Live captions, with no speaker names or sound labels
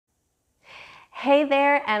Hey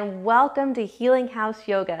there, and welcome to Healing House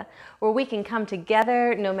Yoga, where we can come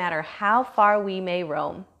together no matter how far we may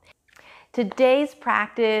roam. Today's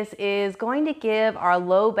practice is going to give our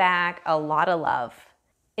low back a lot of love.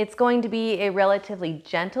 It's going to be a relatively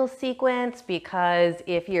gentle sequence because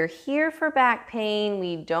if you're here for back pain,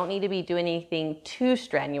 we don't need to be doing anything too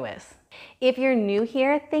strenuous. If you're new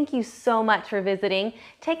here, thank you so much for visiting.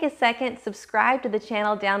 Take a second, subscribe to the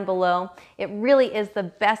channel down below. It really is the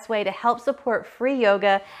best way to help support free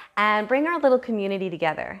yoga and bring our little community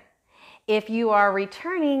together. If you are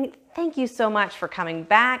returning, thank you so much for coming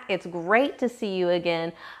back. It's great to see you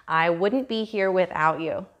again. I wouldn't be here without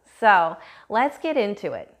you. So let's get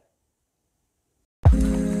into it.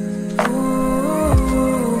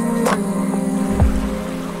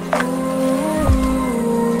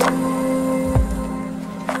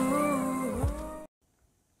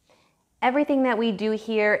 Everything that we do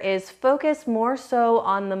here is focused more so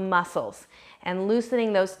on the muscles and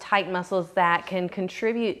loosening those tight muscles that can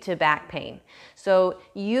contribute to back pain. So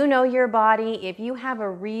you know your body. If you have a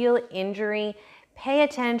real injury, pay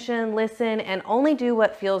attention, listen, and only do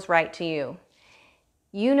what feels right to you.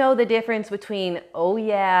 You know the difference between oh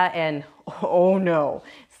yeah and oh no.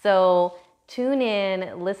 So tune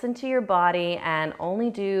in, listen to your body, and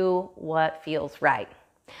only do what feels right.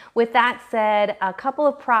 With that said, a couple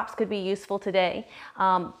of props could be useful today.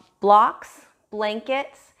 Blocks,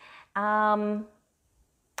 blankets, and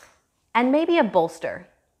maybe a bolster.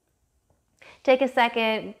 Take a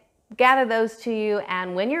second, gather those to you,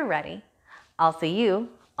 and when you're ready, I'll see you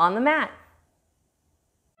on the mat.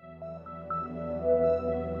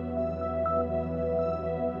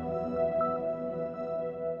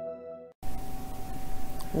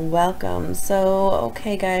 Welcome.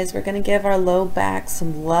 Okay guys, we're going to give our low back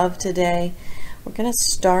some love today. We're going to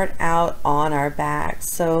start out on our back.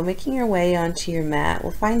 So making your way onto your mat,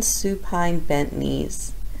 we'll find supine bent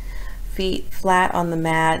knees. Feet flat on the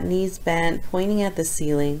mat, knees bent, pointing at the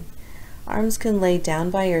ceiling. Arms can lay down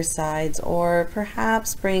by your sides, or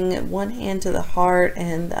perhaps bring one hand to the heart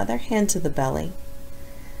and the other hand to the belly.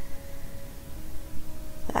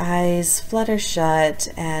 The eyes flutter shut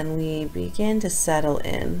and we begin to settle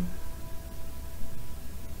in.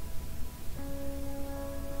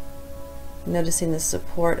 Noticing the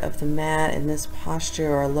support of the mat in this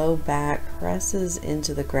posture, our low back presses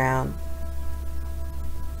into the ground.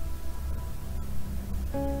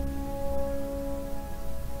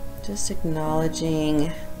 Just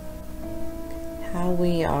acknowledging how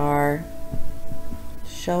we are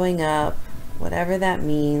showing up, whatever that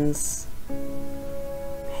means.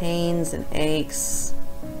 Pains and aches,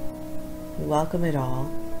 we welcome it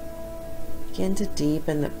all. Begin to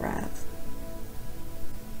deepen the breath.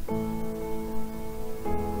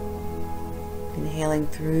 Inhaling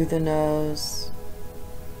through the nose,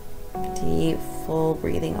 deep, full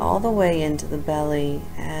breathing all the way into the belly,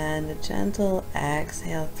 and a gentle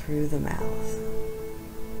exhale through the mouth.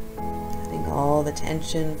 Letting all the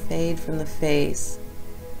tension fade from the face,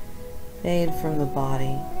 fade from the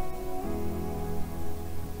body.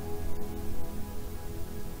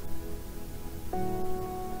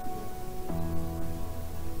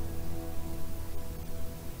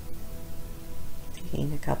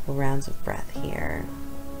 Taking a couple rounds of breath here.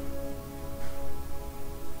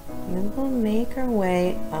 And then we'll make our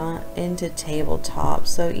way into tabletop.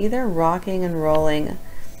 So either rocking and rolling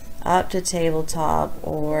up to tabletop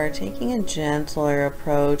or taking a gentler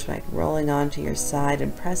approach, like rolling onto your side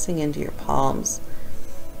and pressing into your palms.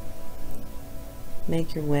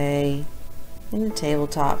 Make your way into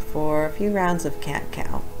tabletop for a few rounds of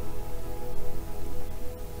cat-cow.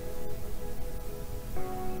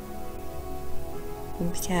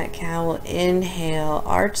 With cat-cow, we'll inhale,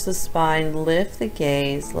 arch the spine, lift the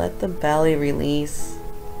gaze, let the belly release.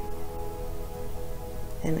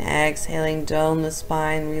 And exhaling, dome the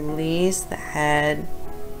spine, release the head,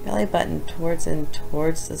 belly button towards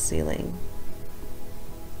the ceiling.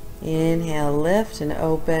 Inhale, lift and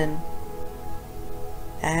open.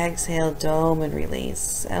 Exhale, dome and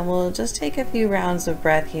release. And we'll just take a few rounds of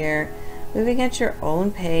breath here, moving at your own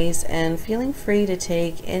pace and feeling free to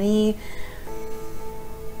take any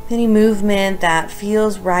movement that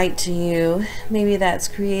feels right to you. Maybe that's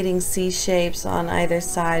creating C shapes on either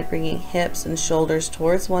side, bringing hips and shoulders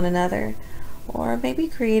towards one another, or maybe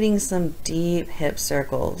creating some deep hip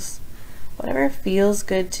circles. Whatever feels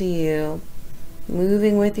good to you,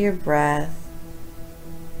 moving with your breath,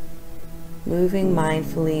 moving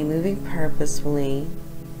mindfully, moving purposefully,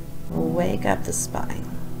 will wake up the spine.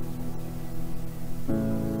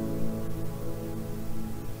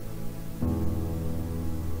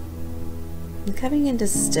 And coming into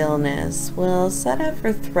stillness, we'll set up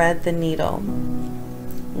for thread the needle.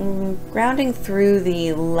 Grounding through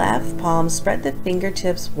the left palm, spread the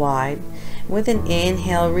fingertips wide. With an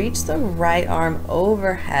inhale, reach the right arm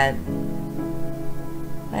overhead,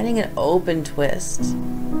 finding an open twist.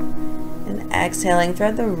 And exhaling,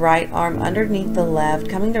 thread the right arm underneath the left,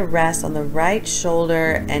 coming to rest on the right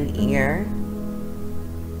shoulder and ear.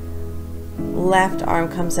 Left arm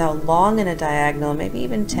comes out long in a diagonal, maybe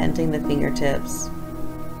even tenting the fingertips.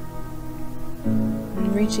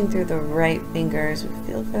 And reaching through the right fingers, we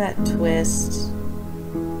feel for that twist.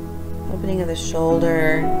 Opening of the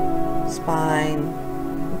shoulder, spine.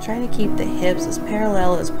 And trying to keep the hips as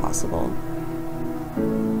parallel as possible.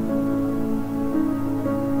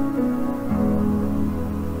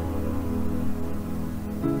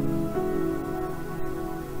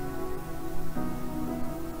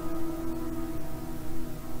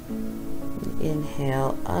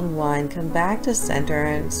 Inhale, unwind, come back to center,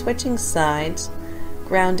 and switching sides,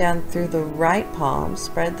 ground down through the right palm,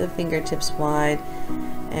 spread the fingertips wide,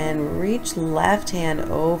 and reach left hand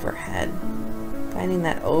overhead, finding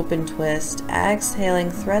that open twist.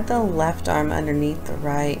 Exhaling, thread the left arm underneath the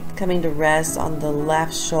right, coming to rest on the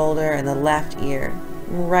left shoulder and the left ear.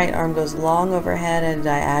 Right arm goes long overhead at a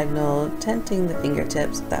diagonal, tenting the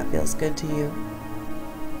fingertips if that feels good to you.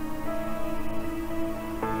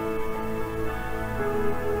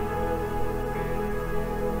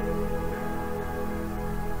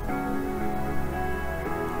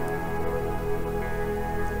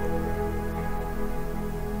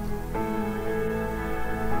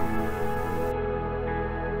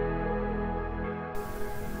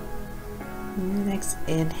 Next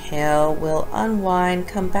inhale, we'll unwind,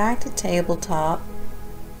 come back to tabletop,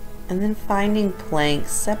 and then finding plank,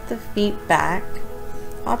 step the feet back.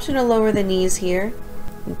 Option to lower the knees here.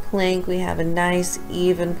 In plank, we have a nice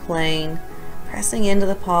even plane, pressing into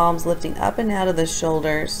the palms, lifting up and out of the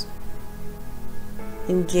shoulders,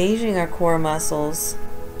 engaging our core muscles.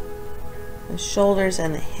 The shoulders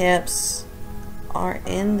and the hips are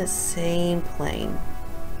in the same plane.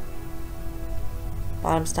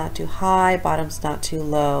 Bottom's not too high, bottom's not too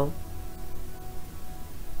low.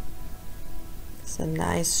 It's a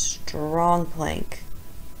nice strong plank.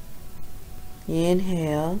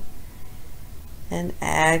 Inhale and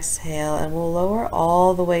exhale, and we'll lower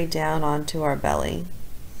all the way down onto our belly.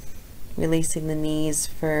 Releasing the knees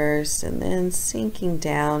first and then sinking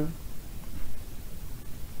down.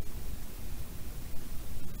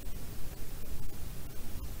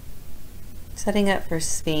 Setting up for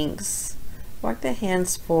Sphinx. Walk the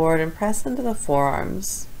hands forward and press into the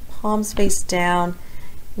forearms. Palms face down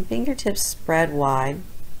and fingertips spread wide.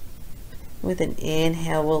 With an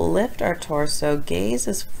inhale, we'll lift our torso. Gaze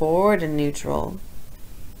is forward and neutral.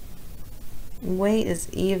 Weight is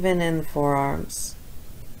even in the forearms.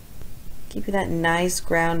 Keeping that nice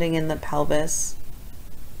grounding in the pelvis.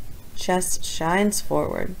 Chest shines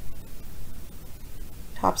forward.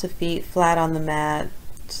 Tops of feet flat on the mat.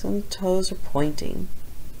 Some toes are pointing.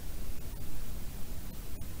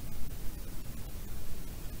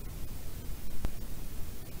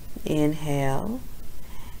 Inhale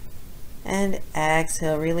and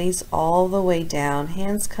exhale, release all the way down.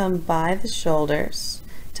 Hands come by the shoulders,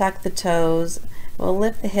 tuck the toes. We'll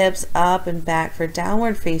lift the hips up and back for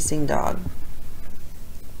downward facing dog.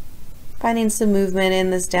 Finding some movement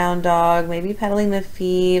in this down dog, maybe pedaling the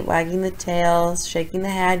feet, wagging the tails, shaking the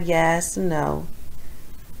head yes and no.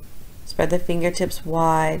 Spread the fingertips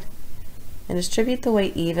wide and distribute the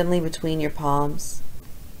weight evenly between your palms.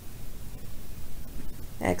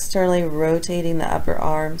 Externally rotating the upper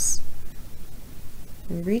arms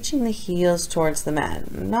and reaching the heels towards the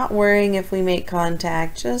mat. Not worrying if we make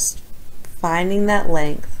contact, just finding that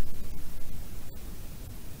length.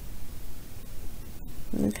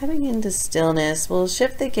 And coming into stillness, we'll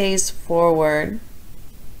shift the gaze forward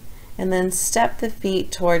and then step the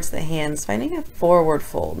feet towards the hands, finding a forward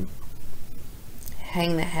fold.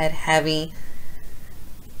 Hang the head heavy.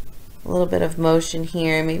 A little bit of motion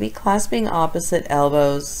here, maybe clasping opposite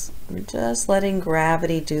elbows, just letting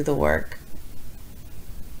gravity do the work.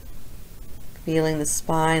 Feeling the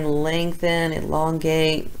spine lengthen,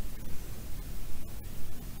 elongate.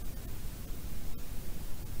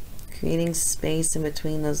 Creating space in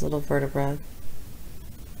between those little vertebrae.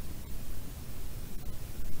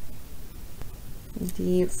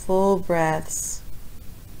 Deep, full breaths.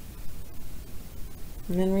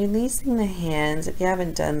 And then releasing the hands if you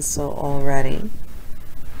haven't done so already.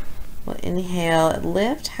 We'll inhale,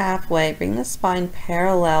 lift halfway, bring the spine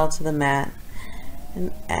parallel to the mat.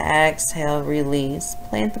 And exhale, release.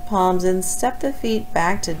 Plant the palms and step the feet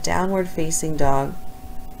back to downward facing dog.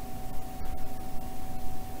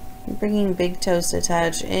 bringing big toes to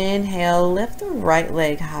touch. Inhale, lift the right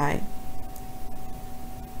leg high.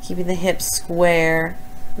 Keeping the hips square,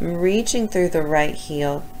 reaching through the right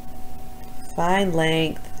heel. Find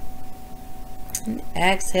length. And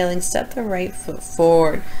exhaling, step the right foot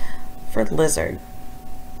forward for lizard.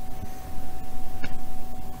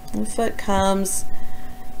 The foot comes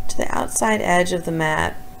to the outside edge of the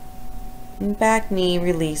mat. And back knee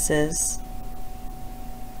releases.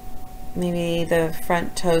 Maybe the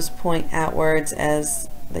front toes point outwards as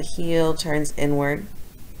the heel turns inward.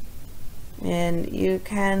 And you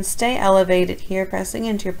can stay elevated here, pressing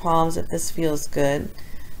into your palms if this feels good.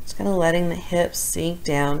 Just kind of letting the hips sink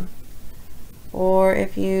down. Or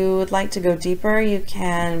if you would like to go deeper, you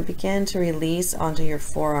can begin to release onto your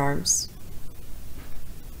forearms.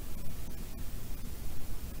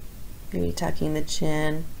 Maybe tucking the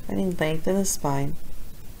chin, finding length in the spine.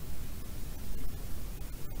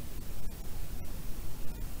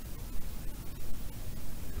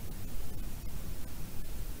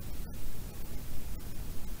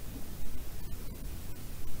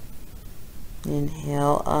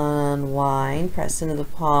 Inhale, unwind, press into the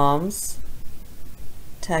palms,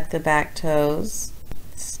 tuck the back toes.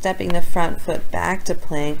 Stepping the front foot back to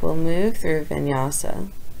plank, we'll move through vinyasa.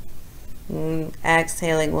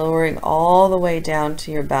 Exhaling, lowering all the way down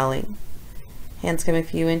to your belly. Hands come a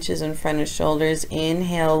few inches in front of shoulders.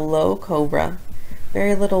 Inhale, low cobra.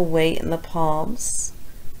 Very little weight in the palms.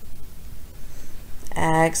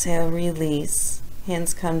 Exhale, release.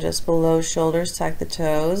 Hands come just below shoulders, tuck the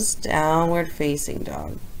toes, downward facing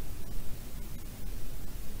dog.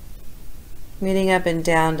 Meeting up in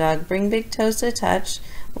down dog, bring big toes to touch.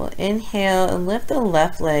 We'll inhale and lift the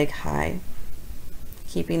left leg high.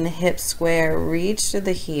 Keeping the hips square, reach to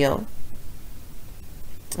the heel.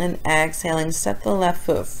 And exhaling, step the left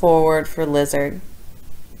foot forward for lizard.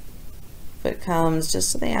 Foot comes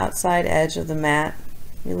just to the outside edge of the mat,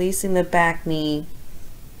 releasing the back knee.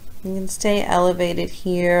 You can stay elevated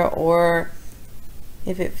here, or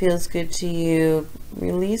if it feels good to you,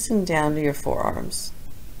 releasing down to your forearms.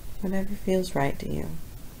 Whatever feels right to you.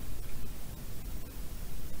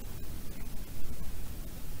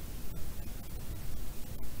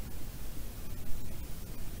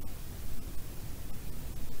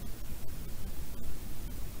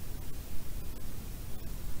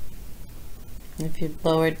 If you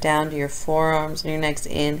lower down to your forearms on your next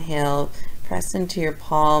inhale, press into your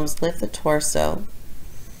palms, lift the torso.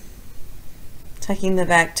 Tucking the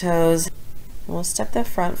back toes, and we'll step the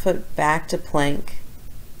front foot back to plank.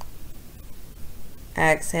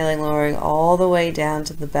 Exhaling, lowering all the way down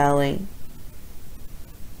to the belly.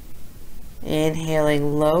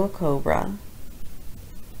 Inhaling, low cobra.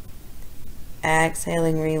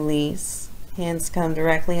 Exhaling, release. Hands come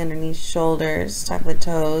directly underneath shoulders, tuck the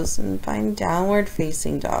toes, and find downward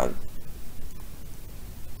facing dog.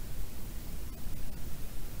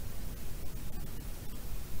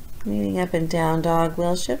 Meeting up in down dog,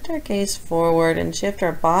 we'll shift our gaze forward and shift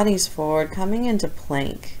our bodies forward, coming into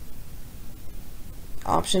plank.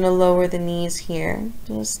 Option to lower the knees here.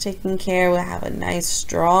 Just taking care, we'll have a nice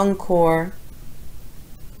strong core.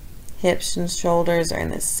 Hips and shoulders are in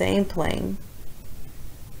the same plane.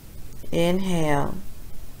 Inhale.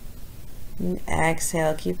 And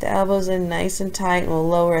exhale. Keep the elbows in nice and tight, and we'll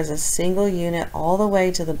lower as a single unit all the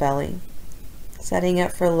way to the belly. Setting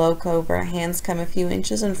up for low cobra. Hands come a few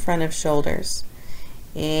inches in front of shoulders.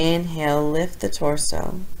 Inhale, lift the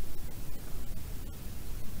torso.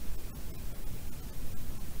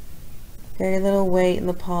 Very little weight in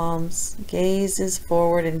the palms. Gaze is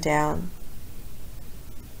forward and down.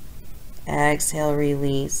 Exhale,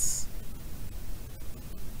 release.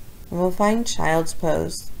 And we'll find child's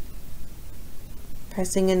pose.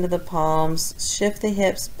 Pressing into the palms, shift the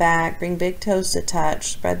hips back, bring big toes to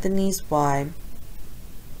touch, spread the knees wide.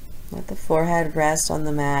 Let the forehead rest on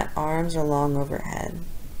the mat, arms are long overhead.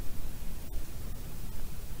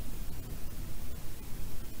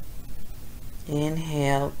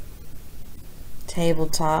 Inhale.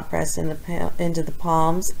 Tabletop, press into the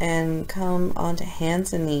palms and come onto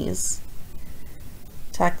hands and knees.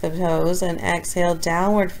 Tuck the toes and exhale,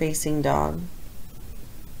 downward facing dog.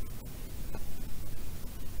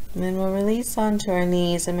 And then we'll release onto our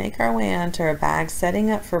knees and make our way onto our back,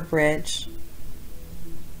 setting up for bridge.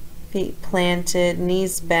 Feet planted,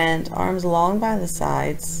 knees bent, arms long by the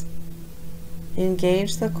sides.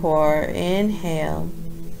 Engage the core. Inhale.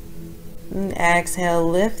 And exhale,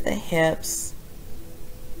 lift the hips.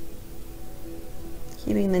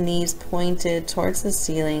 Keeping the knees pointed towards the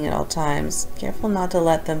ceiling at all times. Careful not to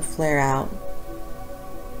let them flare out.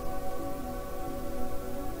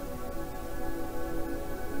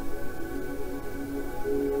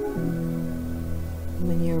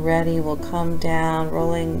 ready, we'll come down,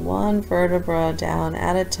 rolling one vertebra down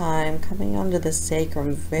at a time, coming onto the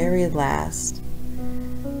sacrum very last.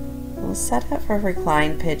 We'll set up for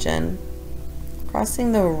reclined pigeon,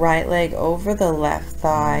 crossing the right leg over the left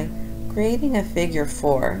thigh, creating a figure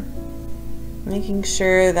 4. Making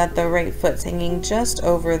sure that the right foot's hanging just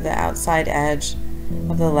over the outside edge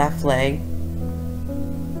of the left leg.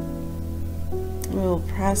 We'll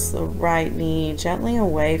press the right knee gently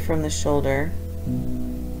away from the shoulder,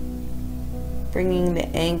 bringing the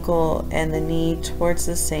ankle and the knee towards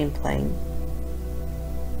the same plane.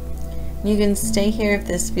 You can stay here if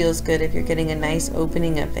this feels good, if you're getting a nice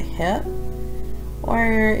opening of the hip, or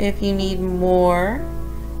if you need more,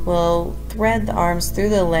 we'll thread the arms through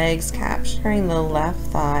the legs, capturing the left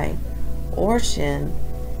thigh or shin,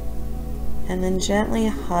 and then gently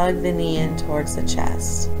hug the knee in towards the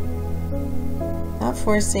chest. Not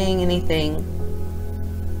forcing anything,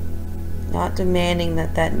 not demanding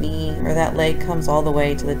that that knee or that leg comes all the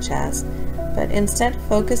way to the chest, but instead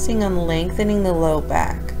focusing on lengthening the low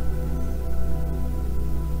back.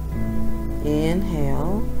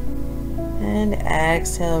 Inhale and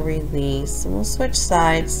exhale, release. And we'll switch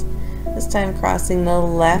sides, this time crossing the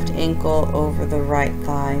left ankle over the right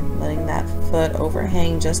thigh, letting that foot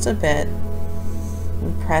overhang just a bit.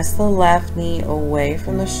 And press the left knee away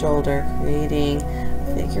from the shoulder, creating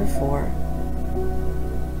a figure 4.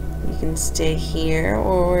 You can stay here,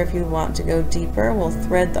 or if you want to go deeper, we'll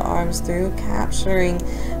thread the arms through, capturing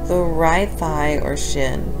the right thigh or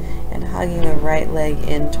shin and hugging the right leg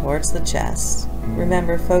in towards the chest.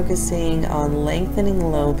 Remember, focusing on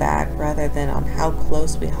lengthening low back rather than on how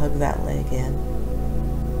close we hug that leg in.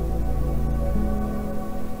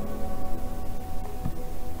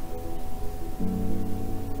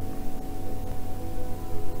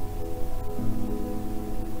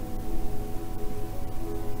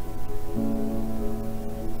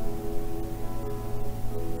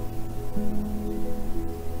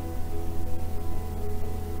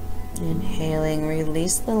 Inhaling,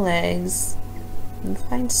 release the legs and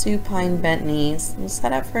find supine bent knees. We'll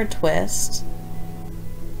set up for a twist,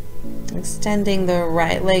 extending the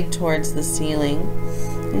right leg towards the ceiling.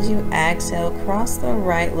 As you exhale, cross the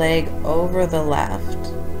right leg over the left.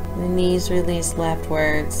 The knees release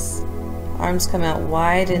leftwards, arms come out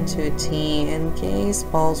wide into a T, and gaze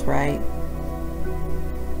falls right.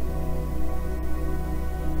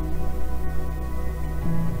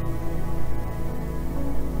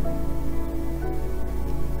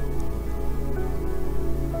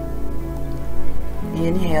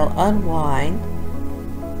 Inhale, unwind,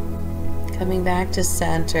 coming back to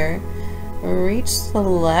center, reach the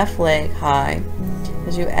left leg high.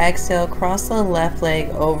 As you exhale, cross the left leg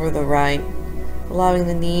over the right, allowing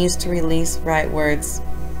the knees to release rightwards,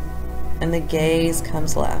 and the gaze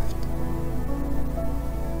comes left.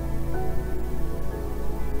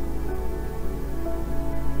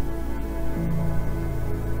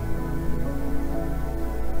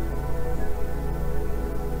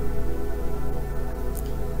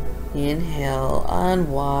 Inhale,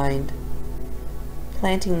 unwind,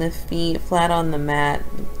 planting the feet flat on the mat,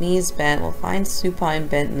 knees bent. We'll find supine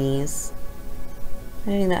bent knees.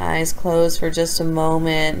 Letting the eyes close for just a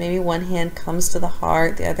moment. Maybe one hand comes to the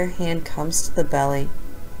heart, the other hand comes to the belly.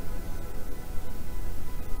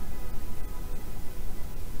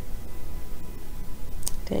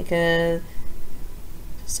 Take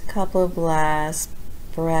just a couple of last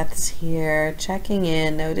breaths here, checking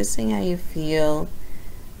in, noticing how you feel.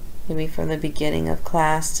 Maybe from the beginning of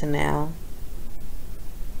class to now.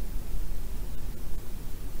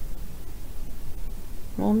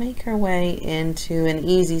 We'll make our way into an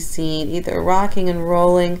easy seat, either rocking and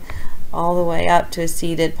rolling all the way up to a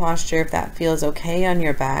seated posture if that feels okay on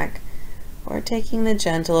your back, or taking the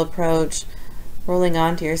gentle approach, rolling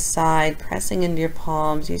onto your side, pressing into your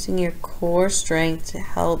palms, using your core strength to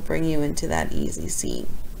help bring you into that easy seat.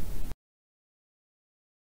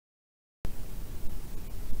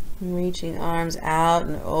 Reaching arms out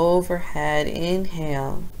and overhead.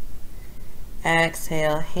 Inhale.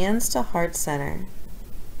 Exhale, hands to heart center.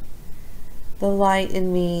 The light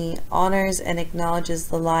in me honors and acknowledges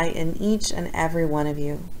the light in each and every one of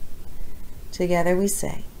you. Together we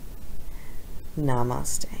say,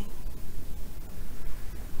 Namaste.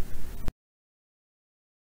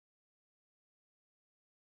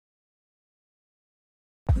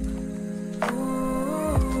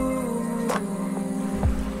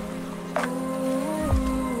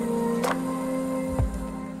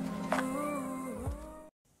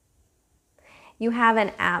 You have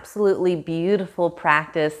an absolutely beautiful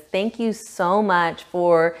practice. Thank you so much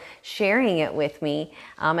for sharing it with me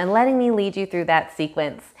and letting me lead you through that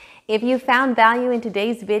sequence. If you found value in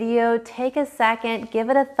today's video, take a second, give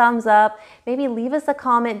it a thumbs up, maybe leave us a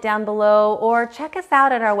comment down below, or check us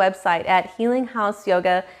out at our website at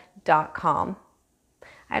healinghouseyoga.com.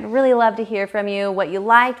 I'd really love to hear from you, what you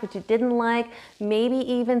liked, what you didn't like, maybe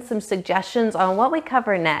even some suggestions on what we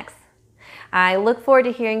cover next. I look forward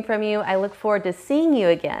to hearing from you. I look forward to seeing you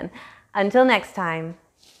again. Until next time,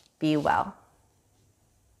 be well.